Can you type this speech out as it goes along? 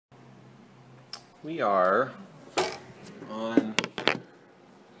We are on...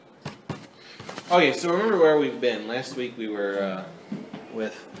 Okay, so remember where we've been. Last week we were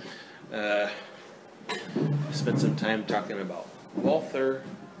spent some time talking about Walther.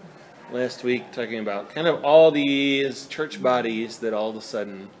 Last week talking about kind of all these church bodies that all of a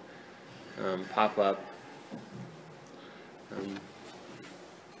sudden pop up.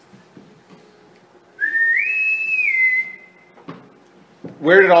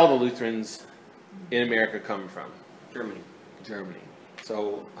 Where did all the Lutherans in America come from? Germany. Germany.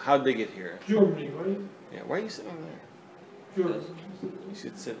 So how did they get here? Germany, right? Yeah, why are you sitting over there? Germany. You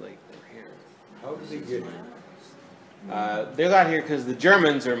should sit like over here. How did they get here? They got here because the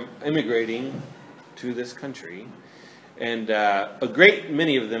Germans are immigrating to this country, and a great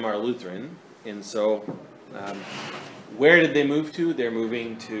many of them are Lutheran. And so, where did they move to? They're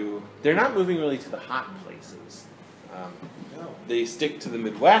not moving really to the hot places. They stick to the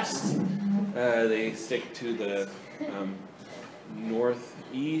Midwest. They stick to the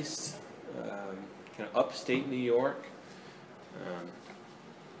Northeast, kind of upstate New York.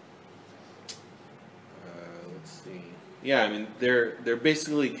 Let's see. Yeah, I mean they're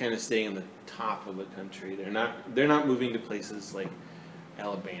basically kind of staying in the top of the country. They're not moving to places like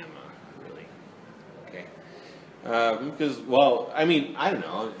Alabama, really. Okay. Because, well, I mean, I don't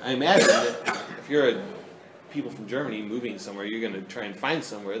know. I imagine that if you're people from Germany moving somewhere, you're going to try and find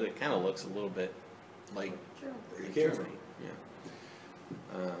somewhere that kind of looks a little bit like Germany.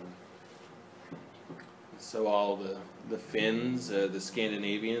 Yeah. So all the Finns, the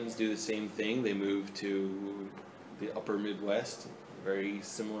Scandinavians do the same thing. They move to the upper Midwest, very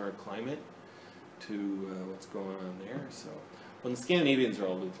similar climate to what's going on there. So, well, the Scandinavians are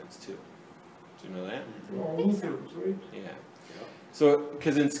all Lutherans too. Do you know that? All Lutherans, right? Yeah. So,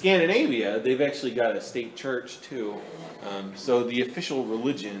 because in Scandinavia, they've actually got a state church too. So the official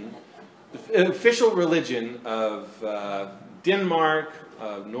religion of Denmark,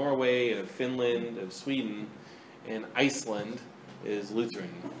 of Norway, of Finland, of Sweden, and Iceland is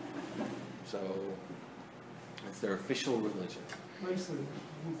Lutheran. So it's their official religion. Iceland,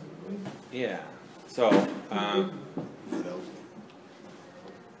 Lutheran, right? Yeah. So.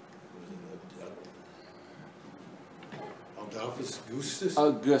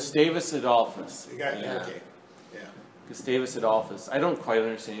 Gustavus Adolphus. Okay. Yeah. Gustavus Adolphus. I don't quite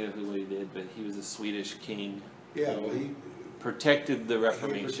understand exactly what he did, but he was a Swedish king. Yeah, well, he protected the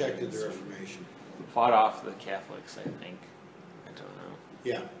Reformation. He protected the Reformation. Fought off the Catholics, I think. I don't know.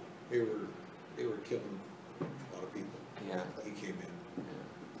 Yeah, they were killing a lot of people. Yeah. He came in.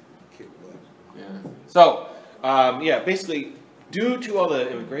 Yeah. Kicked butt. Yeah. So, yeah, basically, due to all the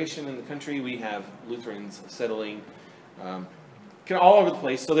immigration in the country, we have Lutherans settling kind of all over the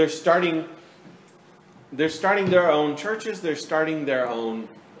place. So they're starting their own churches. They're starting their own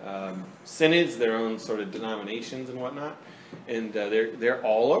synods, their own sort of denominations and whatnot. And they're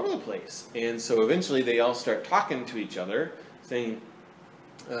all over the place. And so eventually they all start talking to each other, saying,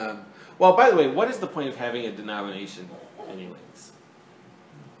 well, by the way, what is the point of having a denomination anyways?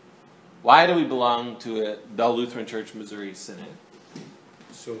 Why do we belong to the Lutheran Church Missouri Synod?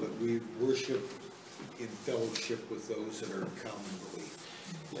 So that we worship in fellowship with those that are in common belief.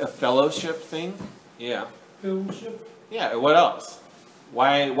 A fellowship thing? Yeah. Fellowship? Yeah, what else?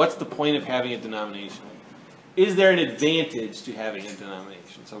 What's the point of having a denomination? Is there an advantage to having a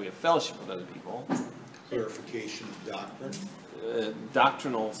denomination? So we have fellowship with other people. Clarification of doctrine.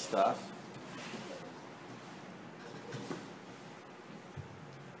 Doctrinal stuff.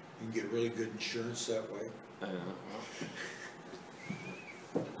 You can get really good insurance that way. I don't know.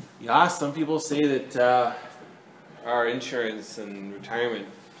 Yeah, some people say that our insurance and retirement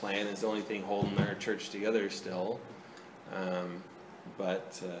plan is the only thing holding our church together still.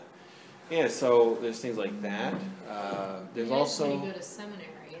 Yeah, so there's things like that. There's also... when you go to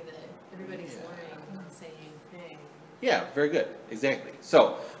seminary, that everybody's learning the same thing. Yeah, very good. Exactly.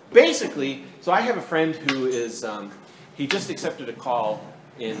 So, basically, I have a friend who is... he just accepted a call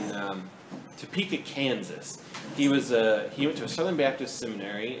in Topeka, Kansas. He went to a Southern Baptist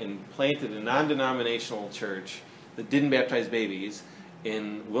seminary and planted a non-denominational church that didn't baptize babies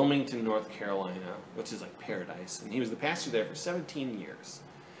in Wilmington, North Carolina, which is like paradise. And he was the pastor there for 17 years.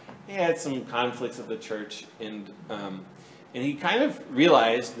 He had some conflicts with the church, and he kind of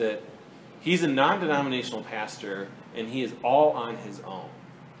realized that he's a non-denominational pastor, and he is all on his own.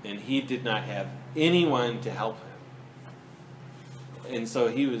 And he did not have anyone to help him. And so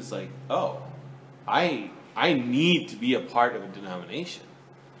he was like, oh, I need to be a part of a denomination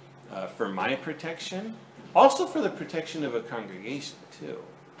for my protection, also for the protection of a congregation too.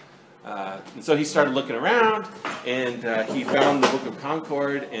 And so he started looking around, and he found the Book of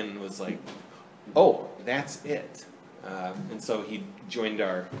Concord and was like, oh, that's it. And so he joined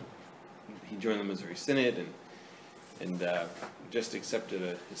the Missouri Synod and just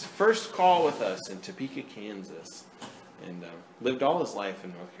accepted his first call with us in Topeka, Kansas, and lived all his life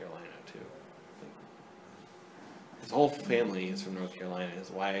in North Carolina too. His whole family is from North Carolina,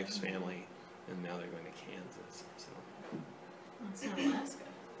 his wife's family, and now they're going to Kansas. So. That's not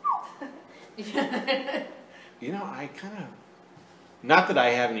Alaska. You know, I kind of, not that I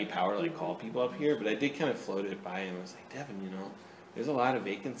have any power to like call people up here, but I did kind of float it by him. I was like, Devin, you know, there's a lot of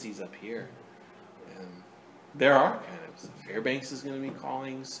vacancies up here. There are kind of. So Fairbanks is going to be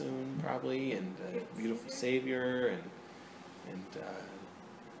calling soon, probably, and Beautiful Savior, and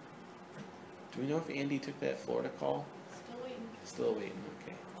do we know if Andy took that Florida call? Still waiting. Still waiting.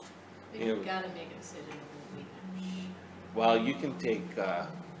 Okay. We've You know, got to make a decision in a week. well, you can take.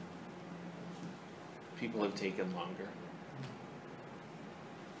 People have taken longer.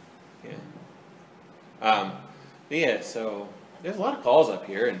 Yeah. Yeah. So there's a lot of calls up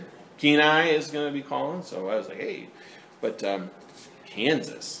here, and Kenai is going to be calling. So I was like, hey, but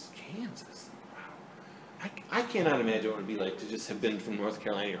Kansas. Wow. I cannot imagine what it would be like to just have been from North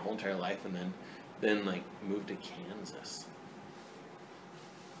Carolina your whole entire life, and then like move to Kansas.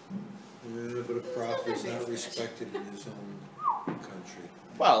 Yeah, but a prophet is not respected in his own country.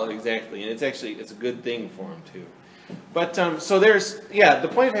 Well, exactly, and it's a good thing for him too. But so the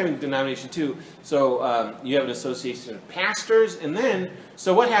point of having a denomination too. So you have an association of pastors, and then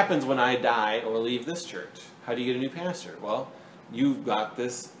so what happens when I die or leave this church? How do you get a new pastor? Well, you've got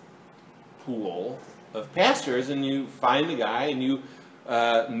this pool of pastors, and you find the guy, and you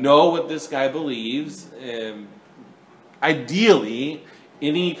know what this guy believes. Ideally,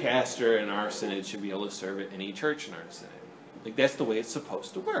 any pastor in our synod should be able to serve at any church in our synod. Like, that's the way it's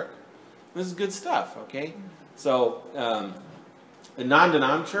supposed to work. This is good stuff, okay? So, a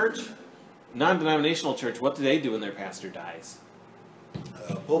non-denominational church, what do they do when their pastor dies?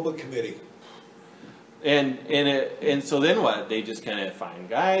 Pulpit committee. And so then what? They just kind of find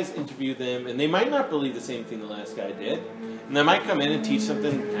guys, interview them, and they might not believe the same thing the last guy did. And they might come in and teach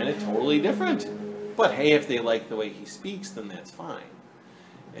something kind of totally different. But hey, if they like the way he speaks, then that's fine.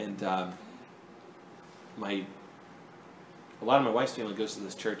 And a lot of my wife's family goes to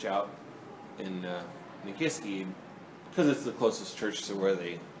this church out in Nikiski because it's the closest church to where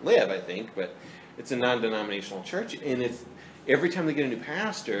they live, I think. But it's a non-denominational church, and it's every time they get a new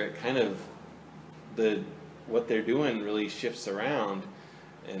pastor, it kind of what they're doing really shifts around.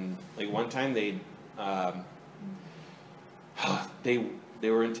 And like one time they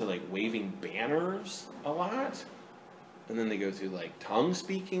were into like waving banners a lot, and then they go through like tongue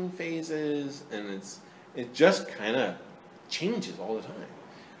speaking phases, and it just kind of changes all the time.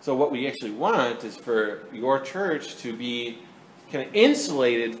 So what we actually want is for your church to be kind of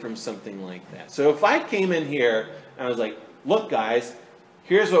insulated from something like that. So if I came in here and I was like, look guys,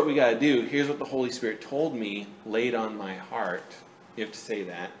 here's what we got to do. Here's what the Holy Spirit told me, laid on my heart. You have to say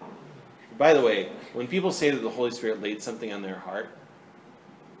that. By the way, when people say that the Holy Spirit laid something on their heart,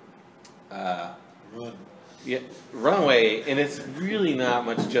 Run. Yeah, run away, and it's really not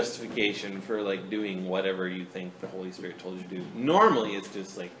much justification for like doing whatever you think the Holy Spirit told you to do. Normally, it's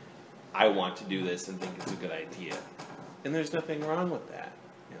just like, I want to do this and think it's a good idea, and there's nothing wrong with that.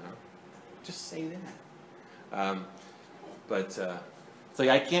 You know, just say that. But it's like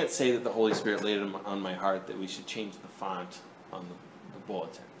I can't say that the Holy Spirit laid it on my heart that we should change the font on the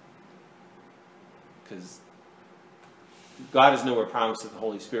bulletin, because God has nowhere promised that the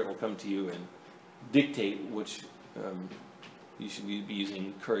Holy Spirit will come to you and dictate which you should be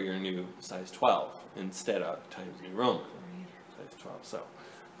using Courier New size 12 instead of Times New Roman size 12. So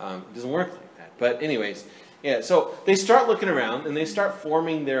it doesn't work like that. But anyways, yeah. So they start looking around and they start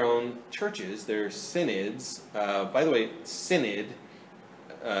forming their own churches, their synods. By the way, synod,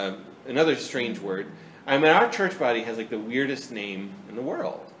 another strange word. I mean, our church body has like the weirdest name in the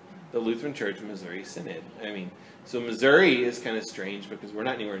world, the Lutheran Church Missouri Synod. I mean. So Missouri is kind of strange because we're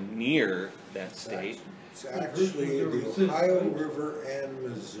not anywhere near that state. It's actually the Ohio River and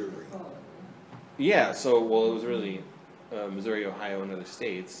Missouri. Yeah, so, well, it was really Missouri, Ohio, and other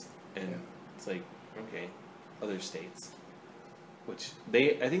states. And it's like, okay, other states. Which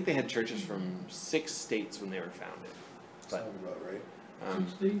I think they had churches from 6 states when they were founded. But, Sounds about right.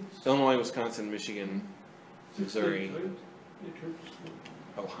 6 states? Illinois, Wisconsin, Michigan, 6 Missouri, states, right? Your church is-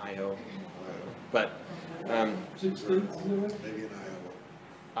 Ohio. Ohio. But 6 states, is it right? Maybe in Iowa.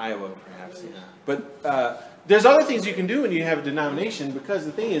 Iowa, perhaps, yeah. But there's other things you can do when you have a denomination, because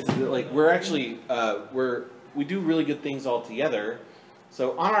the thing is that like we're actually we do really good things all together.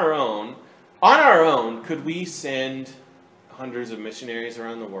 So on our own, could we send hundreds of missionaries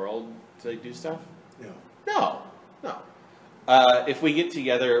around the world to do stuff? No. No, no. If we get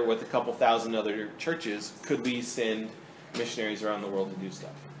together with a couple thousand other churches, could we send missionaries around the world to do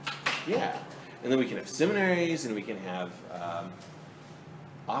stuff? Yeah. And then we can have seminaries, and we can have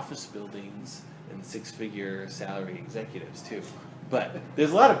office buildings and six-figure salary executives too. But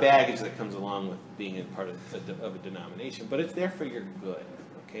there's a lot of baggage that comes along with being a part of a denomination, but it's there for your good,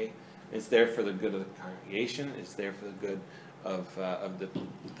 okay? It's there for the good of the congregation. It's there for the good of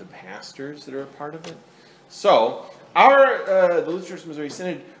the pastors that are a part of it. So, the Lutheran Church Missouri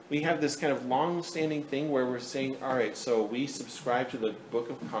Synod, we have this kind of long-standing thing where we're saying, all right, so we subscribe to the Book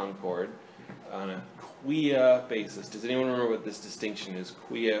of Concord on a quia basis. Does anyone remember what this distinction is,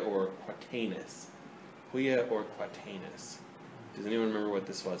 quia or quatanus? Quia or quatanus? Does anyone remember what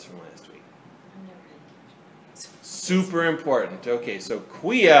this was from last week? I'm never gonna catch it. Super important. Okay, so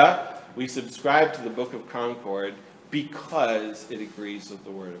quia, we subscribe to the Book of Concord because it agrees with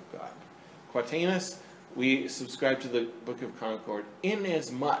the Word of God. Quatanus, we subscribe to the Book of Concord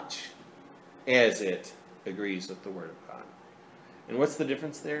inasmuch as it agrees with the Word of God. And what's the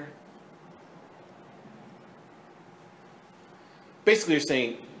difference there? Basically, you're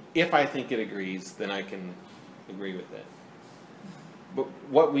saying, if I think it agrees, then I can agree with it. But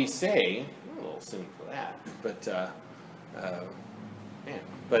what we say, a little soon for that, but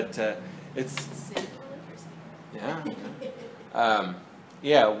it's Singular or something?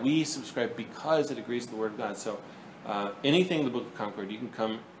 yeah, we subscribe because it agrees with the Word of God. So anything in the Book of Concord, you can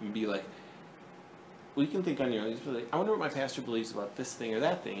come and be like, well, you can think on your own. You can be like, I wonder what my pastor believes about this thing or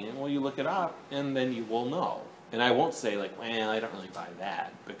that thing. And well, you look it up, and then you will know. And I won't say like, well, I don't really buy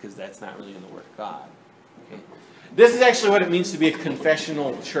that, because that's not really in the Word of God. Okay? This is actually what it means to be a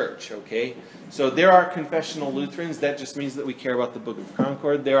confessional church, okay? So there are confessional Lutherans. That just means that we care about the Book of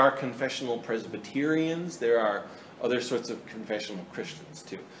Concord. There are confessional Presbyterians. There are other sorts of confessional Christians,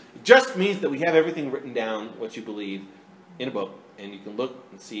 too. It just means that we have everything written down, what you believe, in a book, and you can look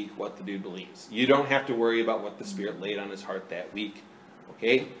and see what the dude believes. You don't have to worry about what the Spirit laid on his heart that week,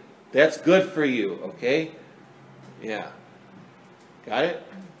 okay? That's good for you, okay? Yeah. Got it?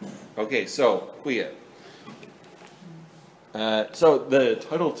 Okay, so, quia. So the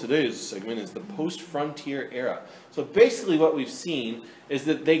title of today's segment is the Post-Frontier Era. So basically what we've seen is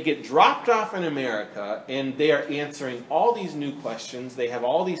that they get dropped off in America, and they are answering all these new questions. They have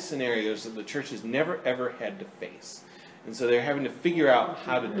all these scenarios that the church has never ever had to face. And so they're having to figure out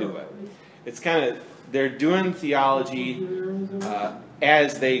how to do it. It's kind of, they're doing theology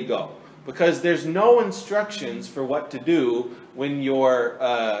as they go. Because there's no instructions for what to do when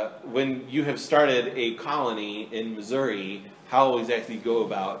when you have started a colony in Missouri, how exactly you go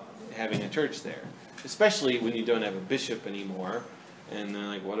about having a church there. Especially when you don't have a bishop anymore, and they're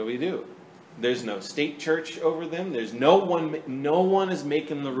like, what do we do? There's no state church over them. There's no one is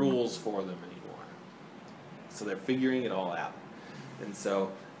making the rules for them anymore. So they're figuring it all out. And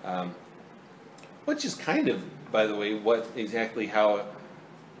so, which is kind of, by the way, how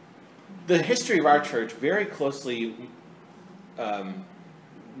the history of our church very closely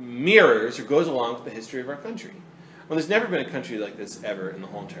mirrors or goes along with the history of our country. Well, there's never been a country like this ever in the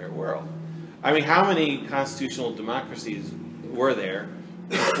whole entire world. I mean, how many constitutional democracies were there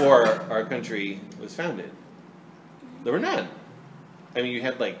before our country was founded? There were none. I mean, you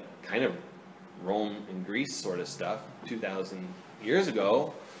had like kind of Rome and Greece sort of stuff 2,000 years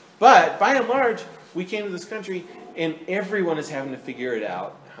ago. But by and large, we came to this country and everyone is having to figure it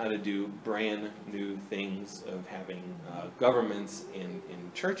out, how to do brand new things of having governments in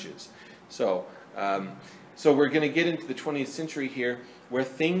churches. So, so we're going to get into the 20th century here where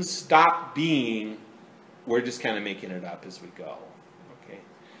things stop being, we're just kind of making it up as we go. Okay.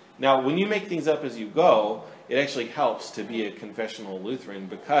 Now, when you make things up as you go, it actually helps to be a confessional Lutheran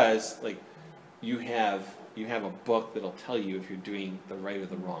because like you have a book that'll tell you if you're doing the right or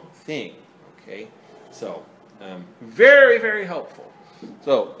the wrong thing. Okay. So, very, very helpful.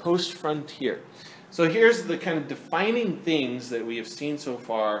 So, post-frontier. So here's the kind of defining things that we have seen so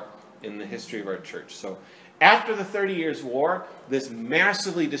far in the history of our church. So after the 30 Years' War, this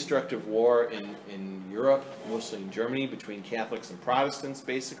massively destructive war in Europe, mostly in Germany, between Catholics and Protestants,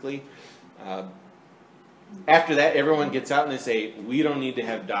 basically. After that, everyone gets out and they say, we don't need to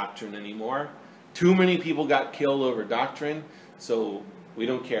have doctrine anymore. Too many people got killed over doctrine, so we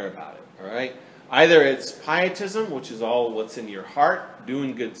don't care about it, all right? Either it's pietism, which is all what's in your heart,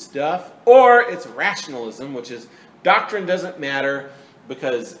 doing good stuff, or it's rationalism, which is doctrine doesn't matter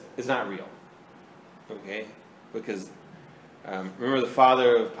because it's not real. Okay, because remember the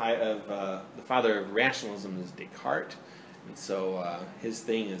father of rationalism is Descartes, and so his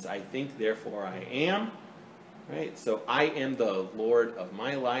thing is I think therefore I am. right? So I am the Lord of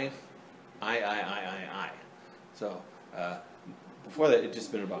my life. I. So before that, it's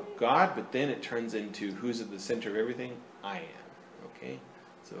just been about God, but then it turns into who's at the center of everything? I am. Okay?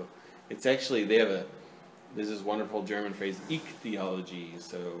 So it's actually, there's this wonderful German phrase, Ich theology.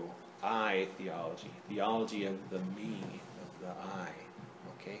 So I theology of the me, of the I.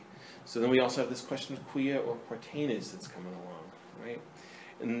 Okay? So then we also have this question of quia or quatenus that's coming along, right?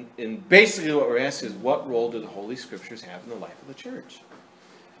 And basically what we're asking is, what role do the Holy Scriptures have in the life of the church?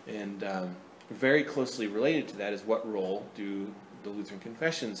 And very closely related to that is, what role do the Lutheran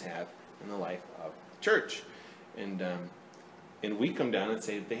confessions have in the life of the church? And we come down and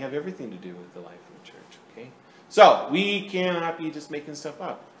say that they have everything to do with the life of the church, okay? So we cannot be just making stuff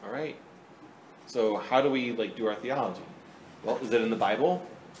up, all right? So how do we do our theology? Well, is it in the Bible?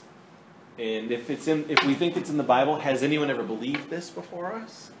 And if we think it's in the Bible, has anyone ever believed this before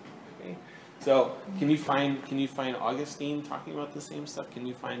us? Okay. So can you find Augustine talking about the same stuff? Can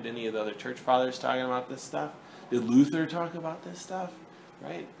you find any of the other church fathers talking about this stuff? Did Luther talk about this stuff?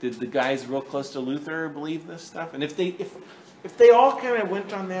 Right? Did the guys real close to Luther believe this stuff? And if they all kind of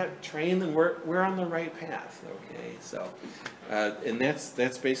went on that train, then we're on the right path. Okay. So and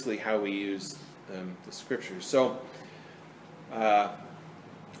that's basically how we use the Scriptures. So.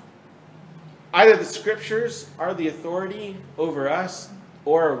 Either the Scriptures are the authority over us,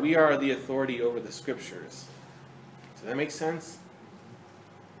 or we are the authority over the Scriptures. Does that make sense?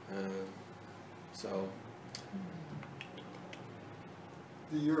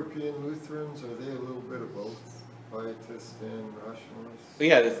 The European Lutherans, are they a little bit of both? Pietist and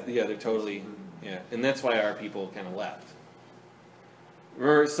rationalist? Yeah, they're totally, and that's why our people kind of left.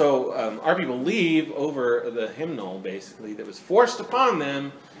 So our people leave over the hymnal, basically, that was forced upon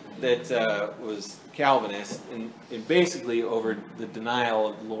them, that was Calvinist, and basically over the denial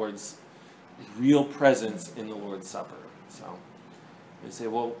of the Lord's real presence in the Lord's Supper. So they say,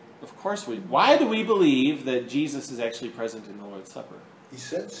 well, of course why do we believe that Jesus is actually present in the Lord's Supper? He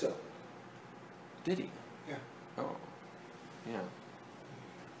said so. Did he? Yeah. Oh, yeah.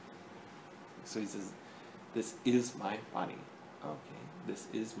 So he says, this is my body. Okay, this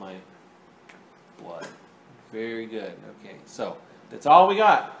is my blood. Very good. Okay, so that's all we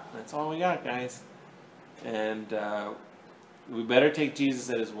got. That's all we got, guys. And we better take Jesus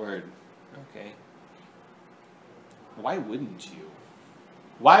at his word. Okay. Why wouldn't you?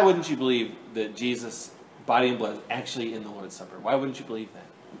 Why wouldn't you believe that Jesus' body and blood is actually in the Lord's Supper? Why wouldn't you believe that?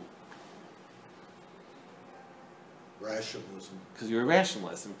 Rationalism. Because you're a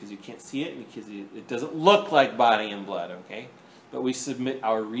rationalist, and because you can't see it, and because it doesn't look like body and blood, okay? But we submit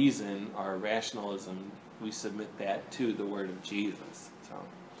our reason, our rationalism, we submit that to the word of Jesus. So,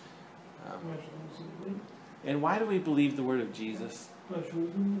 and why do we believe the word of Jesus? But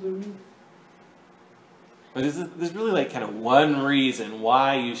there's really kind of one reason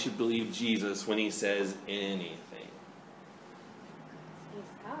why you should believe Jesus when he says anything. He's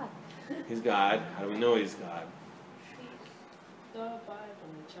God. He's God. How do we know he's God? The Bible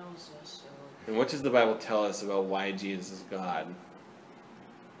tells us so. And what does the Bible tell us about why Jesus is God?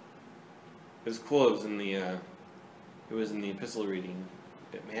 It was cool. It was in the epistle reading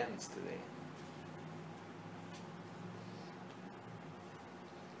at Matins today.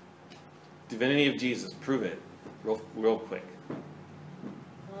 Divinity of Jesus. Prove it, real quick.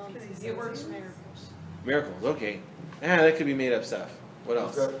 It works miracles. Miracles. Okay. That could be made up stuff. What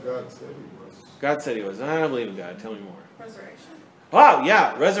else? God said he was. God said he was. I don't believe in God. Tell me more. Resurrection. Oh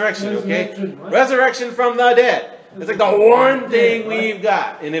yeah, resurrection. Okay. Resurrection, what? Resurrection from the dead. It's like the one thing we've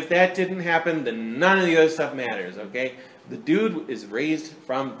got. And if that didn't happen, then none of the other stuff matters, okay? The dude is raised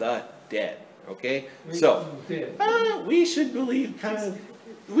from the dead, okay? So, we should believe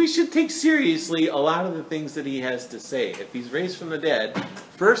we should take seriously a lot of the things that he has to say. If he's raised from the dead,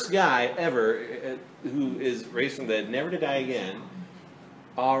 first guy ever who is raised from the dead, never to die again.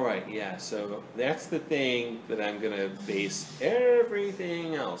 All right, yeah, so that's the thing that I'm going to base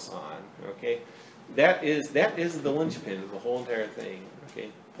everything else on, okay? That is the linchpin of the whole entire thing.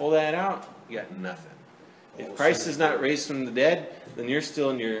 Okay, pull that out, you got nothing. If Christ is not raised from the dead, then you're still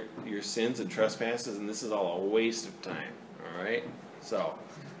in your sins and trespasses, and this is all a waste of time. All right. So,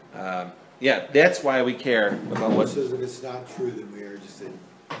 yeah, that's why we care about what says if it's not true, then we are just a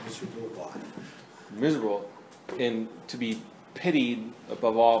miserable lot. Miserable, and to be pitied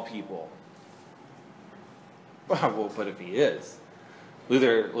above all people. Well, but if he is.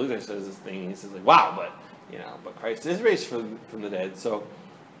 Luther says this thing. He says, like, "Wow, but Christ is raised from the dead." So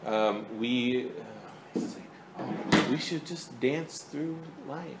we should just dance through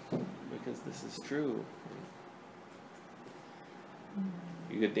life because this is true.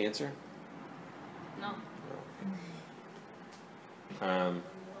 You a good dancer? No.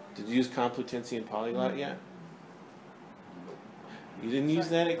 Did you use Complutensian and Polyglot yet? You didn't use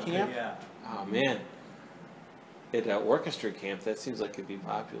that at camp? Yeah. Oh man. At orchestra camp, that seems like it'd be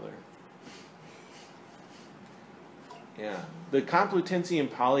popular. Yeah. The Complutensian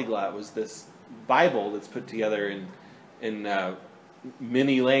Polyglot was this Bible that's put together in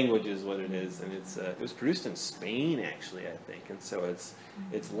many languages, what it is, and it was produced in Spain actually, I think, and so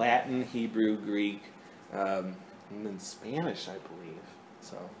it's Latin, Hebrew, Greek, and then Spanish, I believe.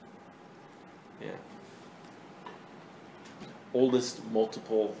 So, yeah. Oldest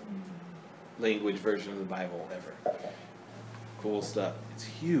multiple language version of the Bible ever. Cool stuff. It's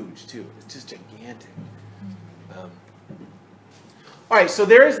huge too. It's just gigantic. All right, so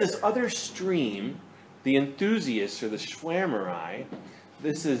there is this other stream, the enthusiasts or the Schwärmerei.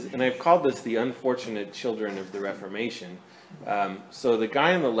 This is, and I've called this the unfortunate children of the Reformation. So the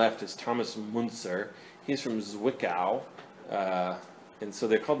guy on the left is Thomas Müntzer. He's from Zwickau. And so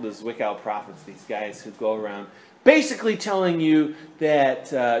they're called the Zwickau prophets, these guys who go around basically telling you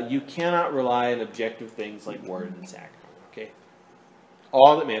that you cannot rely on objective things like word and sacrament, okay?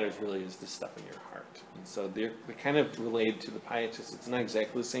 All that matters really is the stuff in your heart. And so they're kind of related to the pietists. It's not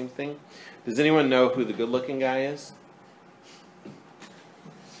exactly the same thing. Does anyone know who the good-looking guy is?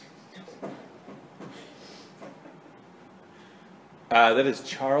 That is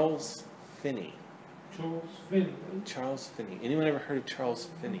Charles Finney. Charles Finney. Charles Finney. Anyone ever heard of Charles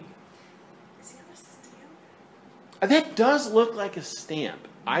Finney? Is he on a stamp? That does look like a stamp.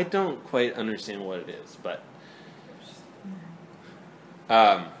 I don't quite understand what it is, but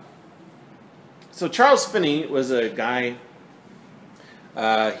so Charles Finney was a guy.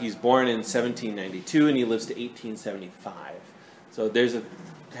 He's born in 1792 and he lives to 1875. So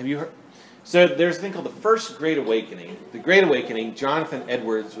have you heard? So there's a thing called the First Great Awakening. The Great Awakening. Jonathan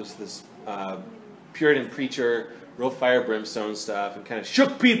Edwards was this Puritan preacher, real fire brimstone stuff, and kind of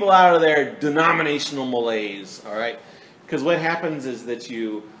shook people out of their denominational malaise. All right, because what happens is that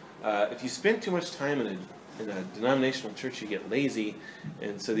if you spend too much time in a denominational church, you get lazy,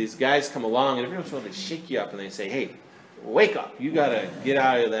 and so these guys come along, and every once in a while they shake you up and they say, "Hey, wake up! You got to get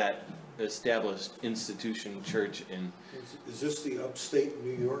out of that established institution church." And Is this the upstate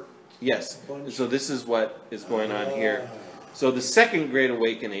New York? yes, bunch? so this is what is going on here. So the Second Great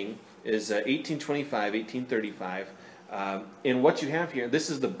Awakening is 1825, 1835. And what you have here, this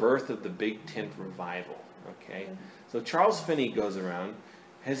is the birth of the Big Tent Revival. Okay, so Charles Finney goes around.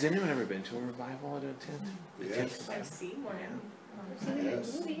 Has anyone ever been to a revival at a tent? Yes. I've seen one.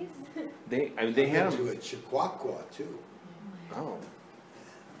 Yes. Movies. They I had went to them. a Chihuahua too. Oh,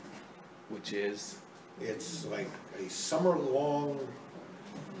 which is It's like a summer-long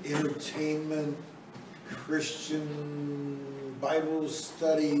entertainment, Christian Bible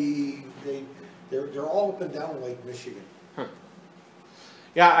study. They're all up and down Lake Michigan.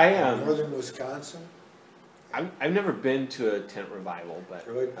 yeah. Northern Wisconsin. I've never been to a tent revival, but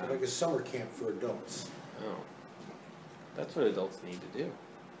They're like a summer camp for adults. oh, that's what adults need to do.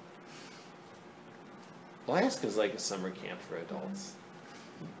 Alaska's like a summer camp for adults.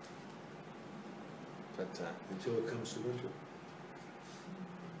 But Until it comes to winter.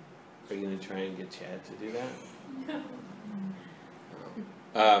 are you going to try and get Chad to do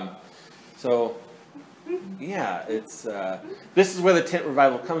that? So, yeah, it's this is where the tent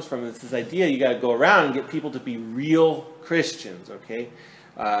revival comes from. It's this idea you got to go around and get people to be real Christians. Okay,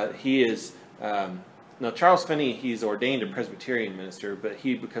 he is now Charles Finney. He's ordained a Presbyterian minister, but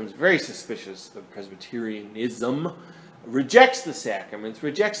he becomes very suspicious of Presbyterianism, rejects the sacraments,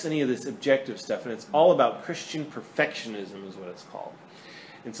 rejects any of this objective stuff, and it's all about Christian perfectionism, is what it's called.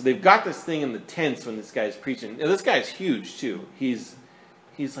 And so they've got this thing in the tents when this guy's preaching. Now, this guy's huge too. He's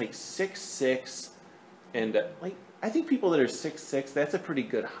like 6'6", and like I think people that are 6'6", that's a pretty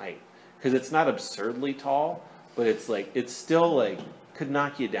good height because it's not absurdly tall, but it's still like could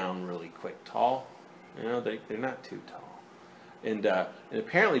knock you down really quick. Tall, you know, they're not too tall. And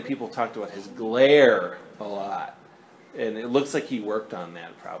apparently people talked about his glare a lot, and it looks like he worked on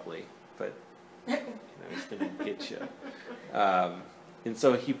that probably, but you know, he's gonna get you. And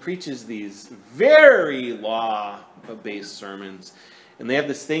so he preaches these very law-based sermons. And they have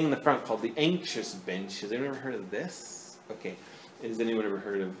this thing in the front called the anxious bench. Has anyone ever heard of this? Okay. Has anyone ever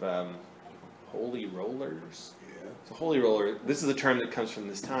heard of holy rollers? Yeah. So holy roller, this is a term that comes from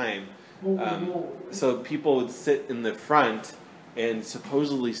this time. Holy roller. So people would sit in the front and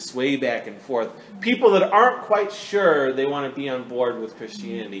supposedly sway back and forth. People that aren't quite sure they want to be on board with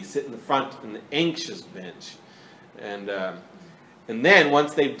Christianity sit in the front in the anxious bench. And then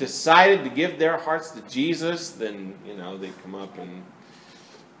once they've decided to give their hearts to Jesus, then, you know, they come up and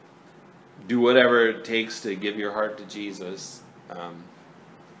do whatever it takes to give your heart to Jesus,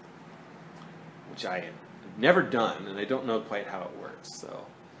 which I have never done, and I don't know quite how it works. So,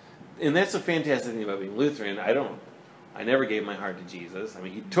 and that's the fantastic thing about being Lutheran. I never gave my heart to Jesus. I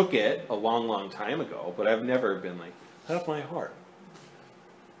mean, he took it a long, long time ago, but I've never been like, have my heart.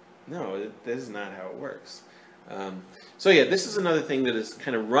 No, that is not how it works. So yeah, this is another thing that is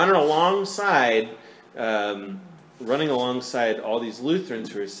kind of running alongside all these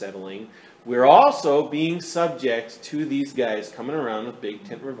Lutherans who are settling. We're also being subject to these guys coming around with big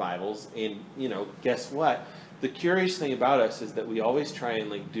tent revivals, and guess what? The curious thing about us is that we always try and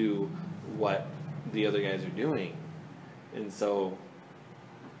like do what the other guys are doing, and so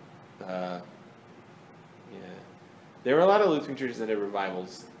there were a lot of Lutheran churches that had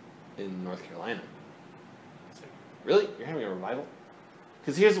revivals in North Carolina. It's like, really? You're having a revival?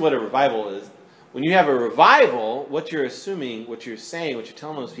 Because here's what a revival is. When you have a revival, what you're assuming, what you're saying, what you're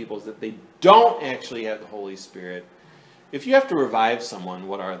telling those people is that they don't actually have the Holy Spirit. If you have to revive someone,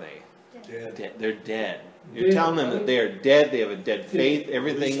 what are they? Dead. They're dead. You're telling them that they are dead, they have a dead faith,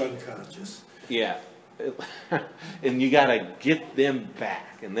 everything. At least unconscious. Yeah. And you got to get them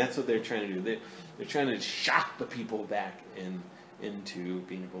back. And that's what they're trying to do. They're trying to shock the people back into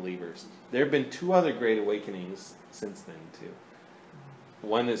being believers. There have been 2 other great awakenings since then, too.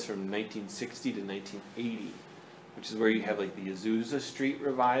 One is from 1960 to 1980, which is where you have like the Azusa Street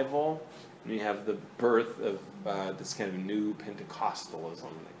revival, and you have the birth of this kind of new Pentecostalism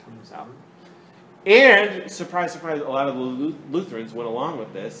that comes out. And, surprise, surprise, a lot of the Lutherans went along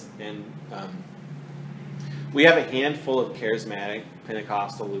with this, and we have a handful of charismatic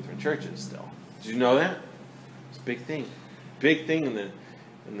Pentecostal Lutheran churches still. Did you know that? It's a big thing. Big thing in the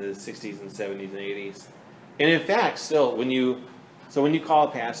 60s and 70s and 80s. And in fact, still, when you call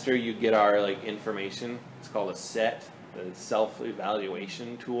a pastor, you get our like information. It's called a SET, the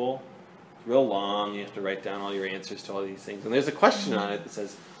self-evaluation tool. It's real long. You have to write down all your answers to all these things. And there's a question on it that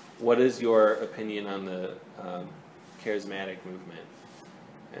says, what is your opinion on the charismatic movement?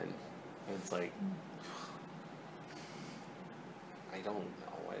 And it's like, I don't know.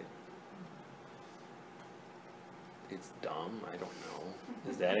 It's dumb. I don't know.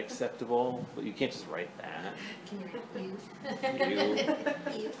 Is that acceptable? But you can't just write that. Can you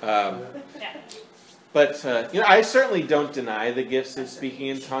But I certainly don't deny the gifts of speaking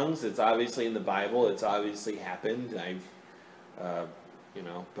in tongues. It's obviously in the Bible. It's obviously happened.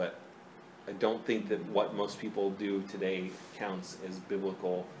 But I don't think that what most people do today counts as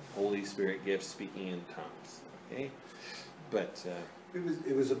biblical Holy Spirit gifts, speaking in tongues. Okay, but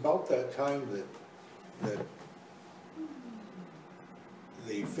It was about that time that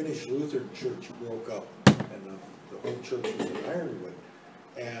the Finnish Lutheran Church broke up, and the whole church was in Ironwood,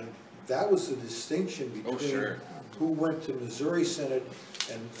 and that was the distinction between who went to Missouri Synod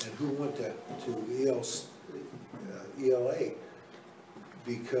and who went to ELA,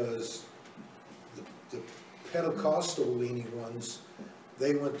 because the Pentecostal leaning ones,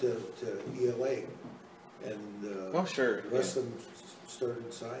 they went to ELA, and the rest of them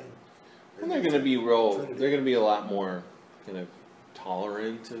started Zion. and they're going to be they're going to be a lot more kind of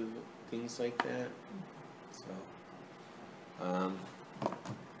tolerant of things like that. So,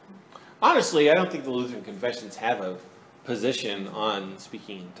 honestly, I don't think the Lutheran confessions have a position on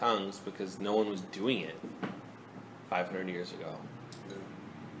speaking in tongues because no one was doing it 500 years ago.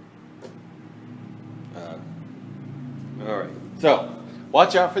 All right, so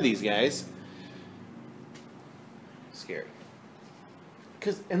watch out for these guys. Scary.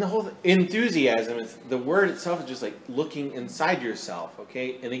 And the whole enthusiasm, the word itself is just like looking inside yourself,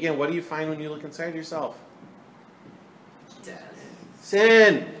 okay? And again, what do you find when you look inside yourself? Death.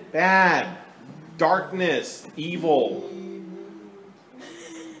 Sin, bad, darkness, evil.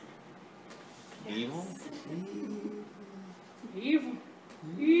 Evil? Evil.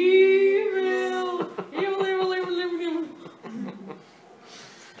 Evil. Evil, evil, evil, evil, evil.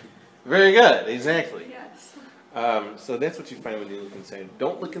 Very good, exactly. Yes. So that's what you find when you look inside.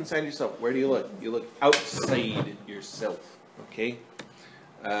 Don't look inside yourself. Where do you look? You look outside yourself, okay?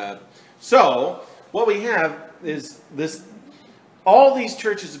 So what we have is this. All these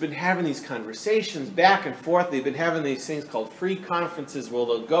churches have been having these conversations back and forth. They've been having these things called free conferences where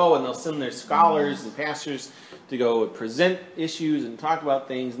they'll go and they'll send their scholars and pastors to go present issues and talk about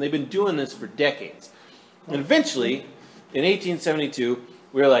things. And they've been doing this for decades. And eventually, in 1872,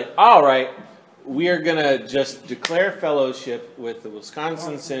 we were like, all right, we are going to just declare fellowship with the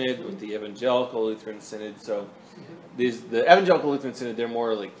Wisconsin Synod, with the Evangelical Lutheran Synod. So the Evangelical Lutheran Synod, they're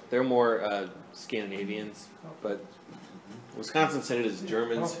more Scandinavians, but Wisconsin Synod is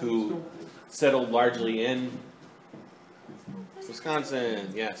Germans who settled largely in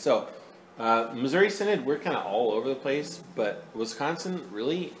Wisconsin. Yeah, so Missouri Synod, we're kind of all over the place, but Wisconsin,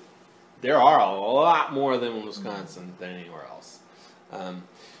 really, there are a lot more than Wisconsin than anywhere else.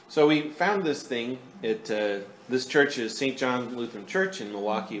 So we found this thing. This church is St. John Lutheran Church in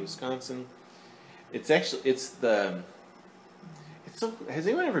Milwaukee, Wisconsin. It's so, has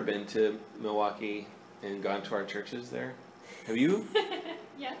anyone ever been to Milwaukee and gone to our churches there? Have you?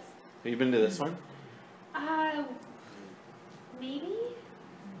 Yes. Have you been to this one? Maybe?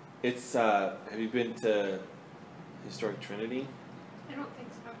 It's, have you been to Historic Trinity? I don't think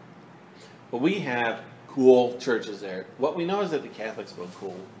so. Well, we have cool churches there. What we know is that the Catholics build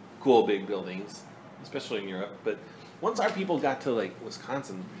cool big buildings, especially in Europe. But once our people got to like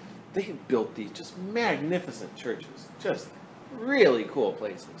Wisconsin, they built these just magnificent churches, just really cool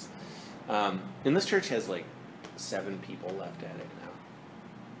places. And this church has like 7 people left at it now.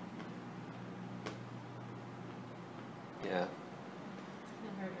 Yeah.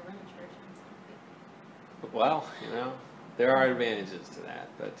 It's hard to run a church in something. Well, there are advantages to that,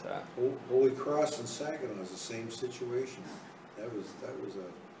 but Holy Cross in Saginaw is the same situation. That was a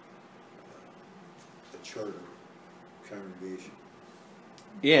charter congregation.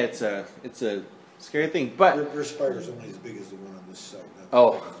 yeah, it's a scary thing. But Their spire's only as big as the one on this side.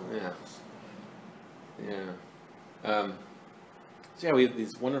 Oh, yeah. So yeah, we have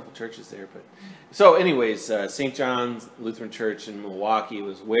these wonderful churches there. But so, anyways, St. John's Lutheran Church in Milwaukee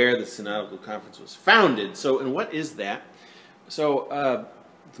was where the Synodical Conference was founded. So, and what is that? So,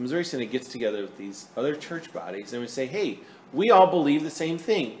 the Missouri Synod gets together with these other church bodies, and we say, hey, we all believe the same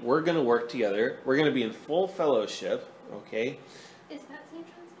thing. We're going to work together. We're going to be in full fellowship. Okay. Is that St.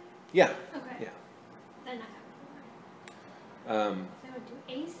 John's Day? Yeah. Okay. Yeah. Then I have more. Um, I would do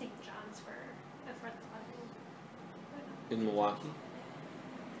a St. John's for a friend's wedding. in Milwaukee,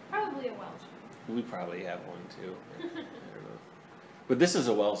 Probably a Welsh. we probably have one too. I don't know. But this is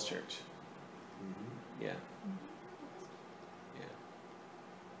a Welsh church. Mhm. Yeah. Yeah.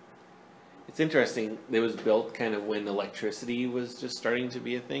 It's interesting. It was built kind of when electricity was just starting to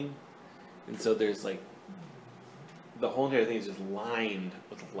be a thing. And so there's like, the whole entire thing is just lined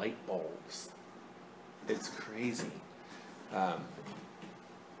with light bulbs. It's crazy.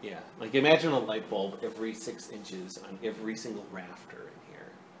 Yeah, like imagine a light bulb every 6 inches on every single rafter in here.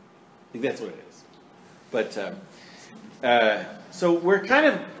 I think that's what it is. But so we're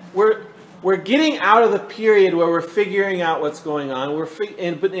getting out of the period where we're figuring out what's going on.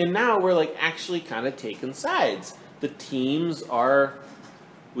 And now we're like actually kind of taking sides. The teams are,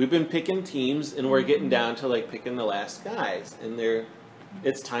 we've been picking teams, and we're getting down to like picking the last guys, and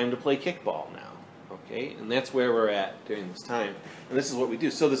it's time to play kickball now. Okay, and that's where we're at during this time, and this is what we do.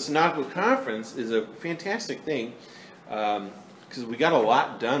 So the Synodical Conference is a fantastic thing because we got a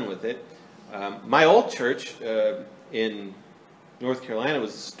lot done with it. My old church in North Carolina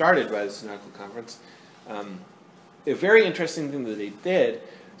was started by the Synodical Conference. A very interesting thing that they did.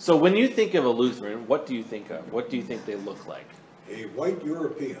 So when you think of a Lutheran, what do you think of? What do you think they look like? A white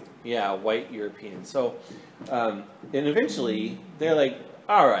European. Yeah, white European. So, and eventually they're like,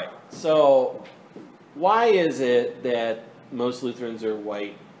 all right, so why is it that most Lutherans are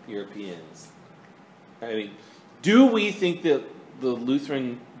white Europeans? I mean, do we think that the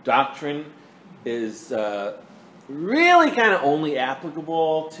Lutheran doctrine is really kind of only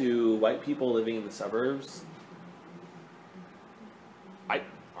applicable to white people living in the suburbs?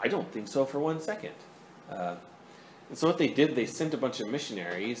 I don't think so for 1 second. And so what they did, they sent a bunch of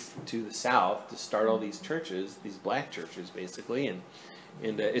missionaries to the South to start all these churches, these black churches basically, and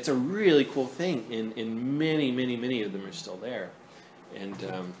it's a really cool thing, and many of them are still there.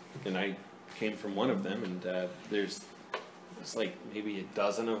 And I came from one of them, and there's like maybe a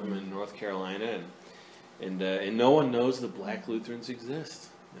dozen of them in North Carolina, and no one knows the black Lutherans exist.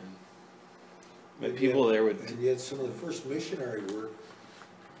 And people there would... And yet some of the first missionary work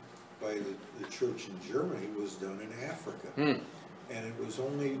by the church in Germany was done in Africa. And it was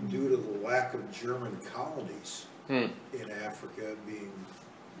only due to the lack of German colonies in Africa, being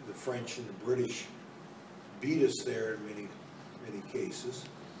the French and the British beat us there in many cases.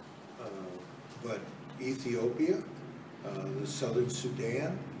 But Ethiopia, the southern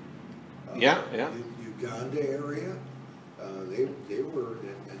Sudan, Uganda area, they were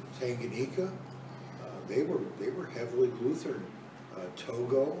in Tanganyika. They were heavily Lutheran.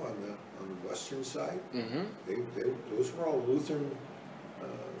 Togo on the western side. Those were all Lutheran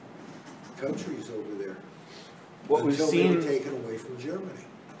countries over there. What until we've seen, they were taken away from Germany.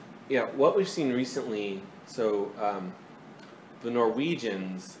 Yeah, what we've seen recently. So the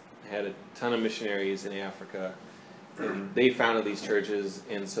Norwegians had a ton of missionaries in Africa, and they founded these churches,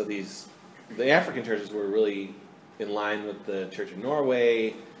 and so the African churches were really in line with the Church of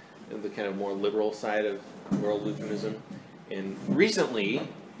Norway, the kind of more liberal side of world Lutheranism. And recently,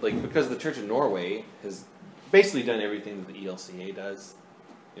 like because the Church of Norway has basically done everything that the ELCA does,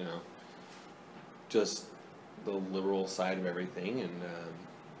 you know, just the liberal side of everything. And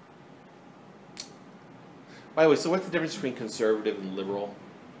by the way, so what's the difference between conservative and liberal?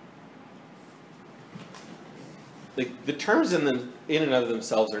 Like the terms in and of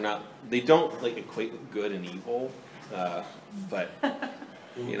themselves are not, they don't like equate with good and evil, but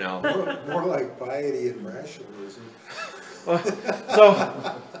you know. More like piety and rationalism.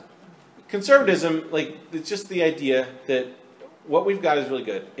 So conservatism, like it's just the idea that what we've got is really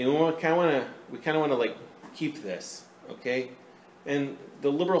good, and we kind of want to like keep this, okay? And the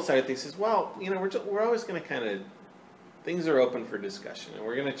liberal side of things says, well, you know, we're always going to kind of, things are open for discussion, and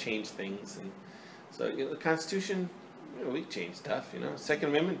we're going to change things, and so you know, the Constitution, you know, we change stuff, you know. Second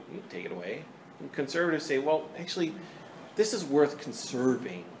Amendment, you can take it away. And conservatives say, well, actually, this is worth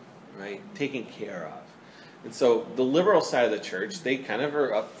conserving, right? Taking care of. And so the liberal side of the church, they kind of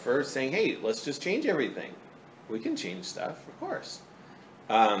are up for saying, hey, let's just change everything. We can change stuff, of course.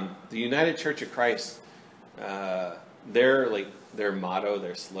 The United Church of Christ, their motto,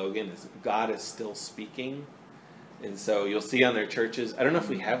 their slogan is God is still speaking. And so you'll see on their churches, I don't know if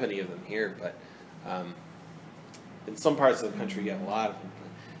we have any of them here, but in some parts of the country you have a lot of them.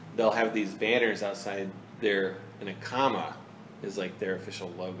 They'll have these banners outside there, and a comma is like their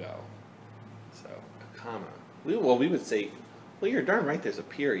official logo. So a comma. We would say, well, you're darn right, there's a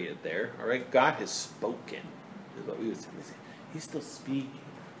period there. All right, God has spoken is what we would say. He's still speaking.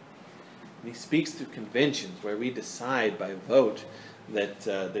 And he speaks through conventions where we decide by vote that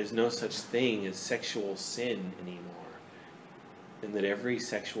there's no such thing as sexual sin anymore. And that every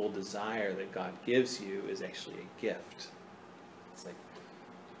sexual desire that God gives you is actually a gift. It's like,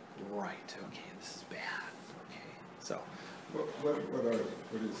 right, okay, this is bad. Okay, so.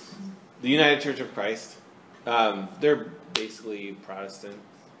 What is? The United Church of Christ. They're basically Protestant,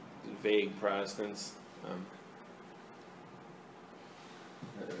 vague Protestants. I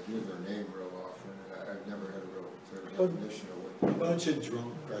hear their name real often, and I've never had a real clear definition of what. Bunch of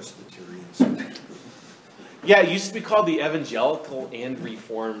drunk Presbyterians. Yeah, it used to be called the Evangelical and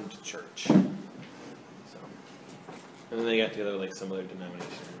Reformed Church. So, and then they got together like some other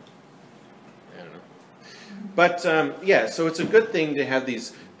denomination. I don't know. But yeah, so it's a good thing to have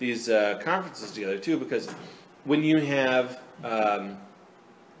these conferences together too, because when you have so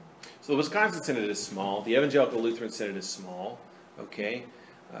the Wisconsin Synod is small, the Evangelical Lutheran Synod is small. Okay,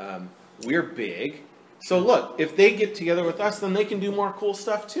 we're big. So look, if they get together with us, then they can do more cool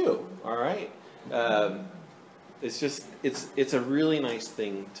stuff too. All right. It's just, it's a really nice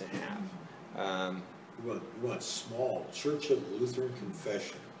thing to have. You want small, Church of Lutheran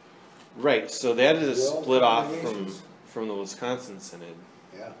Confession. Right, so that is a split off congregations. from the Wisconsin Synod.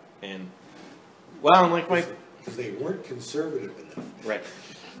 Yeah. And, well, and like my... Because they weren't conservative enough. Right.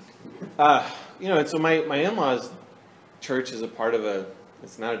 You know, and so my in-laws' church is a part of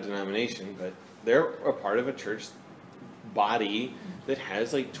it's not a denomination, but they're a part of a church body that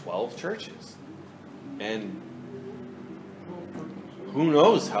has like 12 churches. And who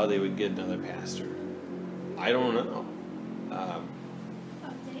knows how they would get another pastor? I don't know.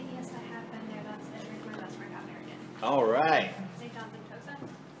 Yes, I have been there. That's the church my best friend got married in. All right. St. John's in Tosa.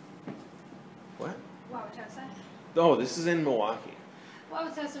 What? Wauwatosa. Oh, this is in Milwaukee.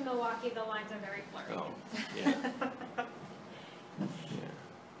 Wauwatosa, Milwaukee, the lines are very blurry. Oh, yeah.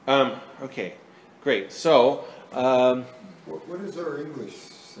 Yeah. Okay, great. So, What is our English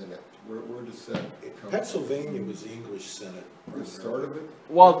Senate? Where does that come from? Pennsylvania was the English Senate. The start of it?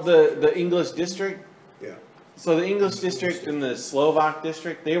 well, the English district. Yeah. So the English district and the Slovak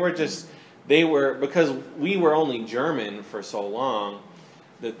district, they were because we were only German for so long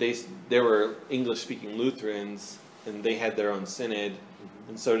that they were English speaking Lutherans and they had their own synod,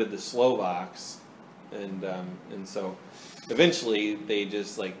 and so did the Slovaks, and so eventually they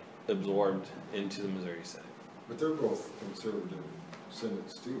just like absorbed into the Missouri Synod. But they're both conservative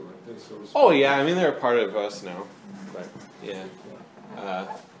synods too, aren't they? So to speak? Oh yeah, I mean they're a part of us now, but yeah.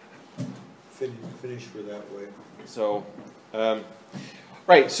 Finish for that way. So,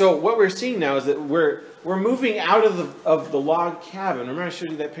 right. So what we're seeing now is that we're moving out of the log cabin. Remember I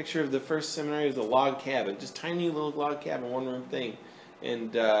showed you that picture of the first seminary as a log cabin, just tiny little log cabin, one room thing,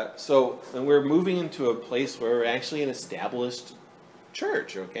 and and we're moving into a place where we're actually an established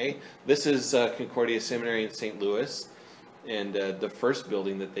church. Okay, this is Concordia Seminary in St. Louis, and the first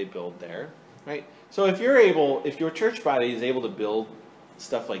building that they build there. Right. So if your church body is able to build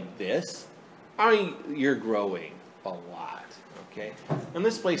stuff like this, I mean, you're growing a lot, Okay, and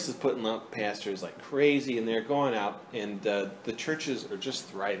this place is putting up pastors like crazy, and they're going out, and the churches are just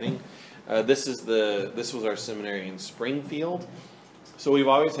thriving. This was our seminary in Springfield. So we've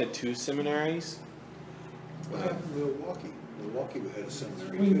always had 2 seminaries. What happened to Milwaukee? Milwaukee had a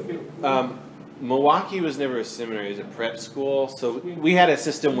seminary too. Springfield. Milwaukee was never a seminary; it was a prep school. So we had a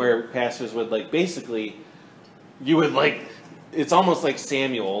system where pastors would basically, you would it's almost like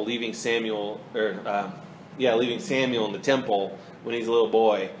Samuel leaving Samuel in the temple when he's a little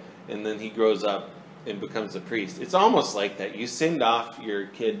boy, and then he grows up and becomes a priest. It's almost like that. You send off your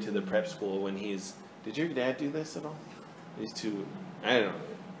kid to the prep school when he's. Did your dad do this at all? These 2, I don't know.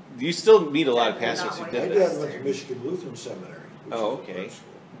 You still meet a lot of pastors who My did dad this. went to Michigan Lutheran Seminary. Which Oh, was a okay. prep school.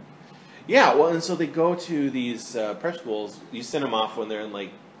 Yeah, well, and so they go to these prep schools. You send them off when they're in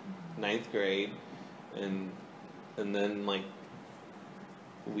 9th grade, and then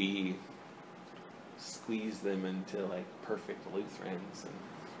we squeeze them into perfect Lutherans, and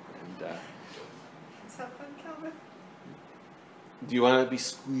Is that fun, Calvin? do you want to be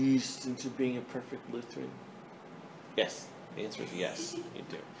squeezed into being a perfect Lutheran? Yes. The answer is yes, you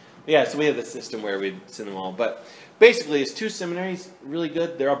do. Yeah, so we have this system where we'd send them all. But basically, it's 2 seminaries, really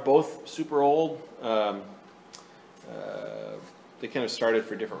good. They're both super old. They kind of started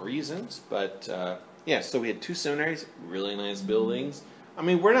for different reasons. But yeah, so we had 2 seminaries, really nice buildings. I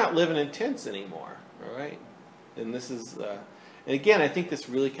mean, we're not living in tents anymore, all right? And this is, and again, I think this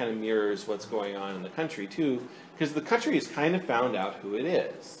really kind of mirrors what's going on in the country too, because the country has kind of found out who it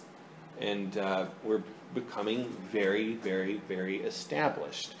is. And we're becoming very, very, very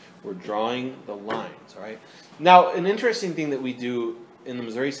established. We're drawing the lines, all right? Now, an interesting thing that we do in the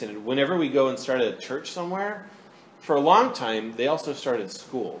Missouri Synod, whenever we go and start a church somewhere, for a long time, they also started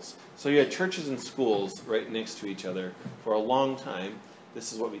schools. So you had churches and schools right next to each other for a long time.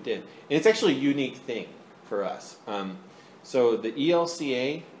 This is what we did. And it's actually a unique thing for us. So the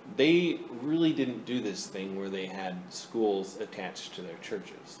ELCA, they really didn't do this thing where they had schools attached to their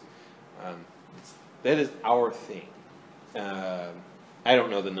churches. That is our thing. I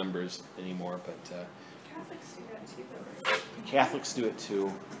don't know the numbers anymore, but Catholics do that too, though, right? Catholics do it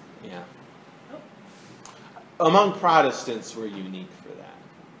too. Yeah. Among Protestants, we're unique for that.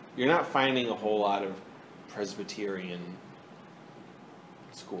 You're not finding a whole lot of Presbyterian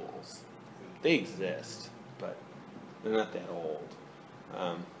schools. They exist, but they're not that old.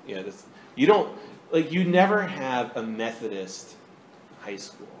 Yeah, you don't you never have a Methodist high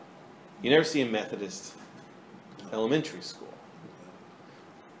school. You never see a Methodist elementary school.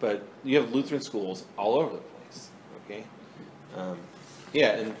 But you have Lutheran schools all over the place, okay?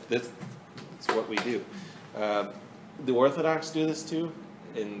 Yeah, and that's what we do. The Orthodox do this too,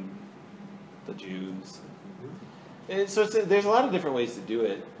 and the Jews. And so there's a lot of different ways to do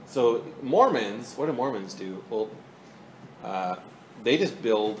it. So Mormons, what do Mormons do? Well, they just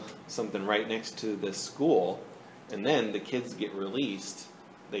build something right next to this school, and then the kids get released.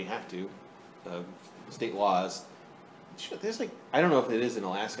 They have to. State laws. There's I don't know if it is in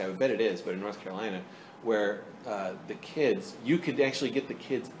Alaska, I would bet it is, but in North Carolina, where the kids, you could actually get the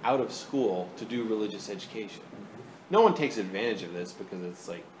kids out of school to do religious education. No one takes advantage of this because it's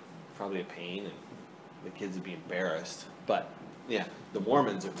probably a pain and the kids would be embarrassed. But yeah, the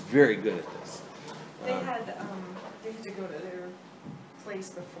Mormons are very good at this. They had to go to their place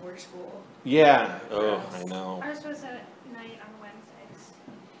before school. Yeah. Oh, I know. I was supposed to have at night on Wednesdays,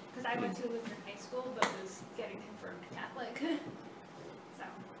 because I went to Lutheran high school, but was getting confirmed Catholic. So.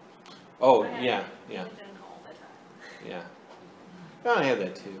 Oh, I had yeah, yeah, religion all the time. yeah. Well, I had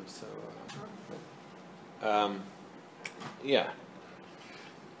that too. So, yeah.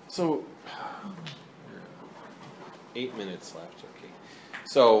 So, 8 minutes left. Okay.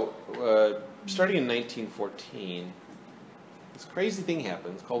 So, starting in 1914, this crazy thing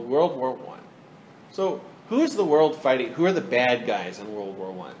happens called World War I. So, who is the world fighting? Who are the bad guys in World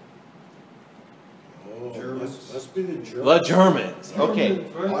War I? Oh, Germans. must be the Germans. The Germans. Okay.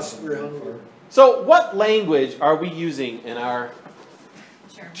 Austria-Hungary. So, what language are we using in our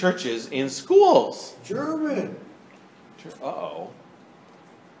Sure. churches and schools? German. Uh-oh.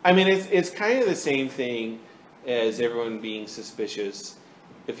 I mean, it's kind of the same thing as everyone being suspicious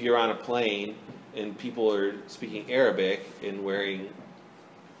if you're on a plane and people are speaking Arabic and wearing,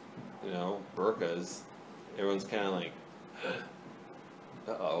 burqas. Everyone's kind of like,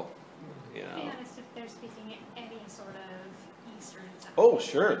 uh-oh. To be honest, if they're speaking any sort of Eastern South Oh,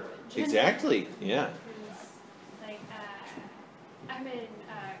 sure. language. Exactly. Yeah. Because, I'm in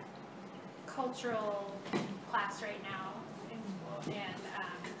cultural class right now in school, and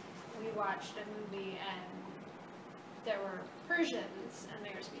we watched a movie, and there were Persians, and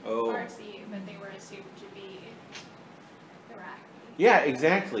they were speaking Oh. Farsi, but they were assumed to be Iraq. Yeah,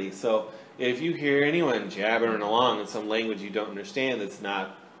 exactly. So if you hear anyone jabbering along in some language you don't understand that's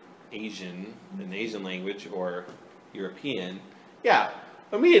not Asian, an Asian language or European, yeah,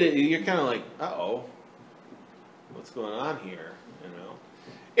 immediately you're kind of like, uh-oh, what's going on here, you know?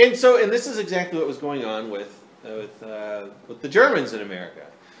 And this is exactly what was going on with the Germans in America.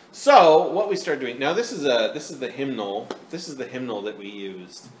 So what we started doing now, this is the hymnal. This is the hymnal that we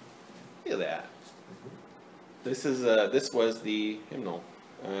used. Look at that. This was the hymnal.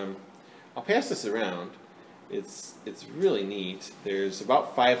 I'll pass this around. It's really neat. There's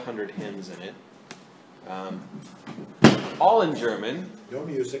about 500 hymns in it, all in German. No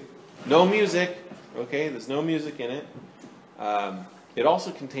music. No music. Okay, there's no music in it. It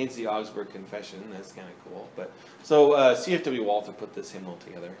also contains the Augsburg Confession. That's kind of cool. But so CFW Walter put this hymnal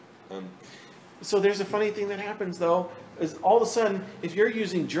together. So there's a funny thing that happens though, is all of a sudden, if you're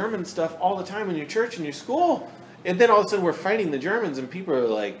using German stuff all the time in your church and your school, and then all of a sudden we're fighting the Germans, and people are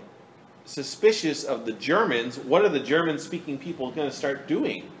like suspicious of the Germans. What are the German-speaking people going to start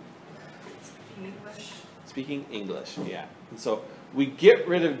doing? English. Speaking English, yeah. And so we get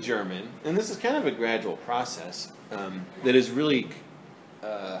rid of German, and this is kind of a gradual process that is really.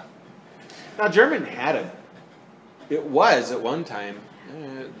 Now, German it was at one time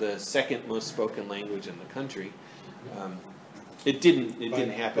the second most spoken language in the country. It didn't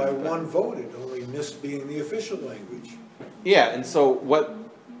happen. By one vote, it only missed being the official language. Yeah, and so what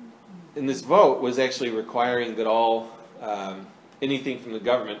in this vote was actually requiring that all anything from the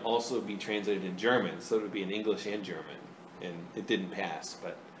government also be translated in German, so it would be in English and German, and it didn't pass,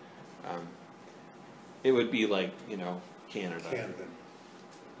 but it would be like, Canada.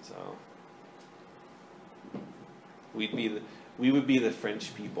 So we would be the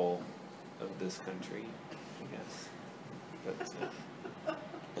French people of this country, I guess. But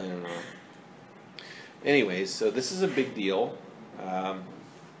I don't know. Anyways, so this is a big deal.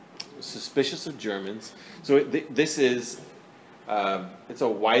 Suspicious of Germans. So this is it's a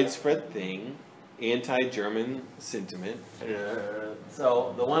widespread thing, anti-German sentiment.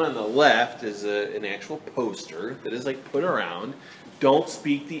 So the one on the left is an actual poster that is like put around. Don't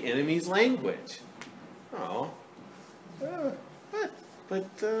speak the enemy's language. Oh, but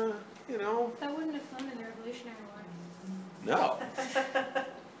That wouldn't have flown in the Revolutionary War.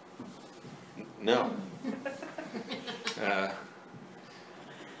 no.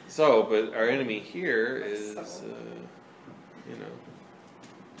 But our enemy here is,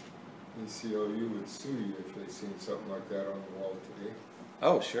 ECLU would sue you if they seen something like that on the wall today.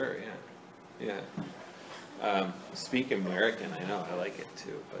 Oh, sure, yeah. Speak American, I know, I like it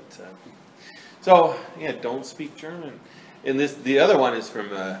too, but, don't speak German. And the other one is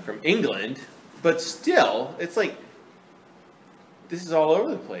from England, but still, it's like, this is all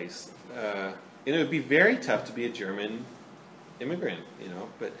over the place. And it would be very tough to be a German immigrant, and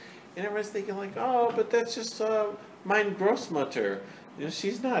everyone's thinking like, oh, but that's just mein Großmutter.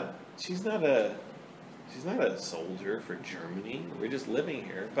 She's not a soldier for Germany. We're just living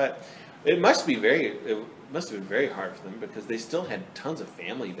here. But it must have been very hard for them because they still had tons of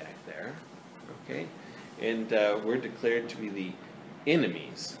family back there. Okay, and we're declared to be the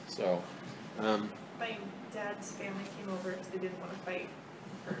enemies. So. My dad's family came over because they didn't want to fight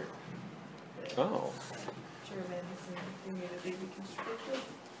for the Germans, and they made a big reconstruction.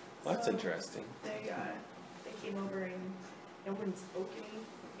 Well, that's interesting. They came over and no one spoke any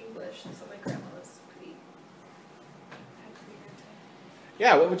English, and so my grandma was pretty weird.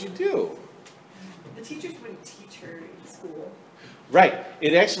 Yeah, what would you do? The teachers wouldn't teach her in school. Right.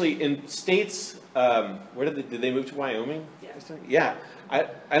 It actually, in states, where did they move to Wyoming? Yeah. Yeah. I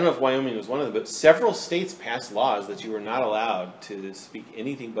don't know if Wyoming was one of them, but several states passed laws that you were not allowed to speak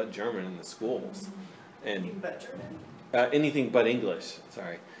anything but German in the schools. Anything but German? Anything but English,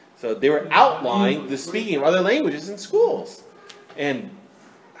 sorry. So they were outlawing the speaking of other languages in schools. And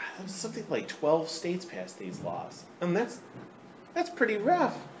something like 12 states passed these laws. And that's pretty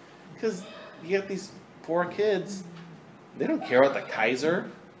rough. Because you have these poor kids, they don't care about the Kaiser.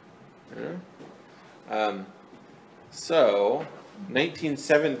 So,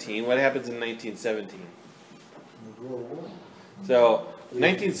 1917, what happens in 1917? So,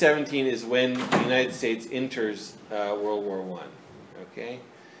 1917 is when the United States enters World War I. Okay?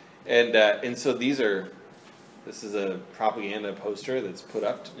 And so this is a propaganda poster that's put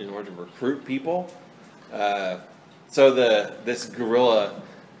up in order to recruit people. So this guerrilla,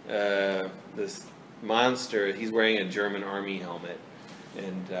 this monster, he's wearing a German army helmet.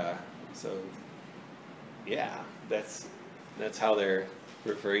 And that's how they're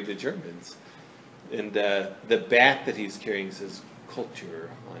referring to Germans. And the bat that he's carrying says culture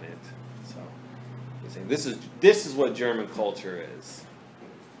on it. So He's saying this is what German culture is.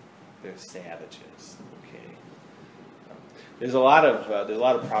 They're savages. Okay. There's a lot of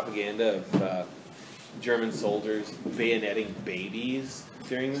propaganda of German soldiers bayoneting babies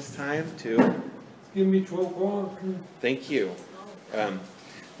during this time too. Give me 12 hours. Thank you.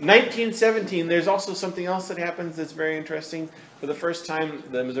 1917, there's also something else that happens that's very interesting. For the first time,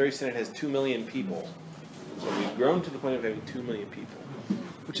 the Missouri Synod has 2 million people. So we've grown to the point of having 2 million people,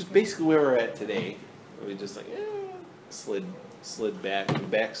 which is basically where we're at today. We just like slid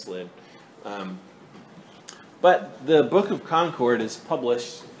backslid. But the Book of Concord is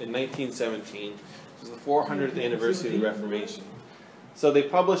published in 1917. This is the 400th anniversary of the Reformation. So they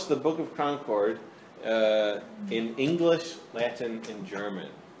published the Book of Concord in English, Latin, and German.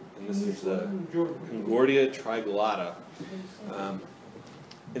 And this is the Concordia Triglotta.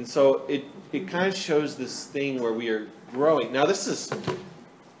 And so it kind of shows this thing where we are growing. Now this is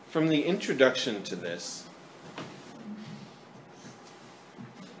from the introduction to this.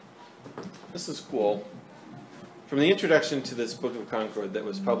 This is cool. From the introduction to this Book of Concord that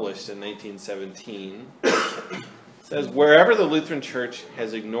was published in 1917, it says, wherever the Lutheran Church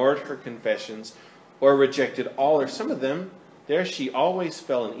has ignored her confessions or rejected all or some of them, there she always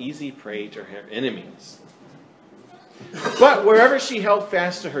fell an easy prey to her enemies. But wherever she held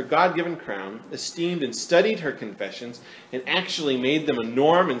fast to her God-given crown, esteemed and studied her confessions, and actually made them a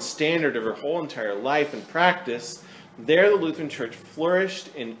norm and standard of her whole entire life and practice, there the Lutheran Church flourished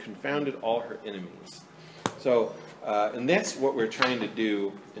and confounded all her enemies. So, and that's what we're trying to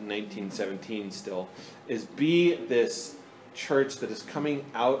do in 1917 still, is be this church that is coming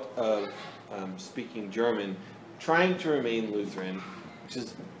out of speaking German, trying to remain Lutheran, which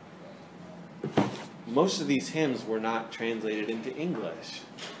is, most of these hymns were not translated into English.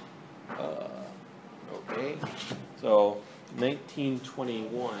 Okay, so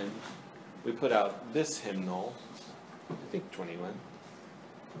 1921, we put out this hymnal. I think 21.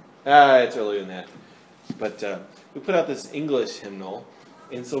 It's earlier than that. But we put out this English hymnal,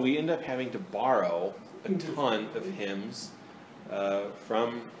 and so we end up having to borrow a ton of hymns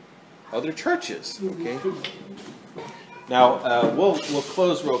from other churches. Okay. Now we'll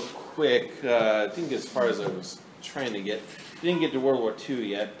close real quick. I think as far as I was trying to get, didn't get to World War II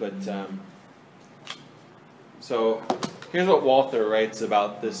yet, but so here's what Walther writes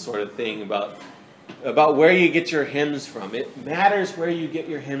about this sort of thing about where you get your hymns from. It matters where you get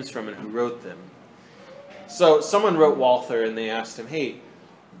your hymns from and who wrote them. So someone wrote Walther and they asked him, hey,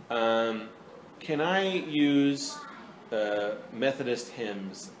 can I use Methodist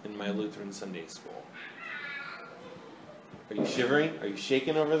hymns in my Lutheran Sunday school? Are you shivering? Are you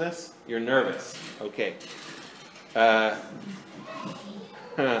shaking over this? You're nervous. Okay.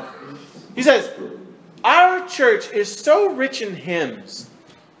 He says, our church is so rich in hymns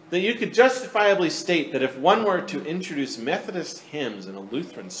that you could justifiably state that if one were to introduce Methodist hymns in a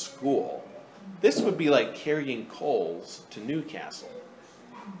Lutheran school, this would be like carrying coals to Newcastle.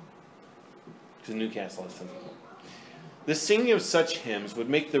 Because Newcastle has tons of coal. The singing of such hymns would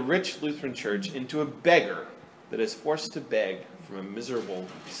make the rich Lutheran church into a beggar that is forced to beg from a miserable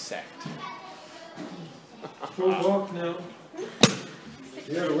sect. Go walk now.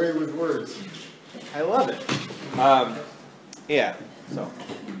 He had a way with words. I love it. Yeah, so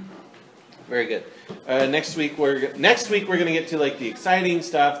very good. Next week we're going to get to like the exciting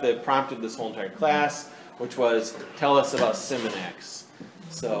stuff that prompted this whole entire class, which was tell us about Simonax.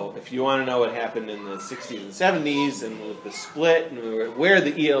 So if you want to know what happened in the 60s and 70s and with the split and where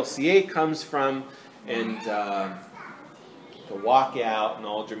the ELCA comes from and the walkout and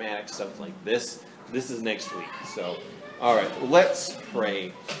all dramatic stuff like this is next week. So, all right, let's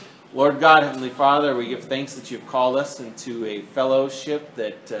pray. Lord God, Heavenly Father, we give thanks that you've called us into a fellowship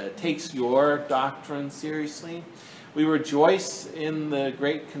that takes your doctrine seriously. We rejoice in the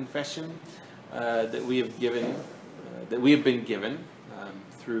great confession that we have given, that we have been given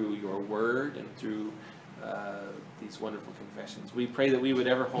through your word and through these wonderful confessions. We pray that we would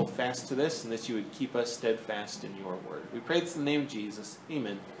ever hold fast to this and that you would keep us steadfast in your word. We pray this in the name of Jesus.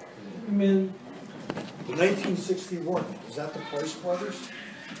 Amen. Amen. The 1961, is that the Price Brothers?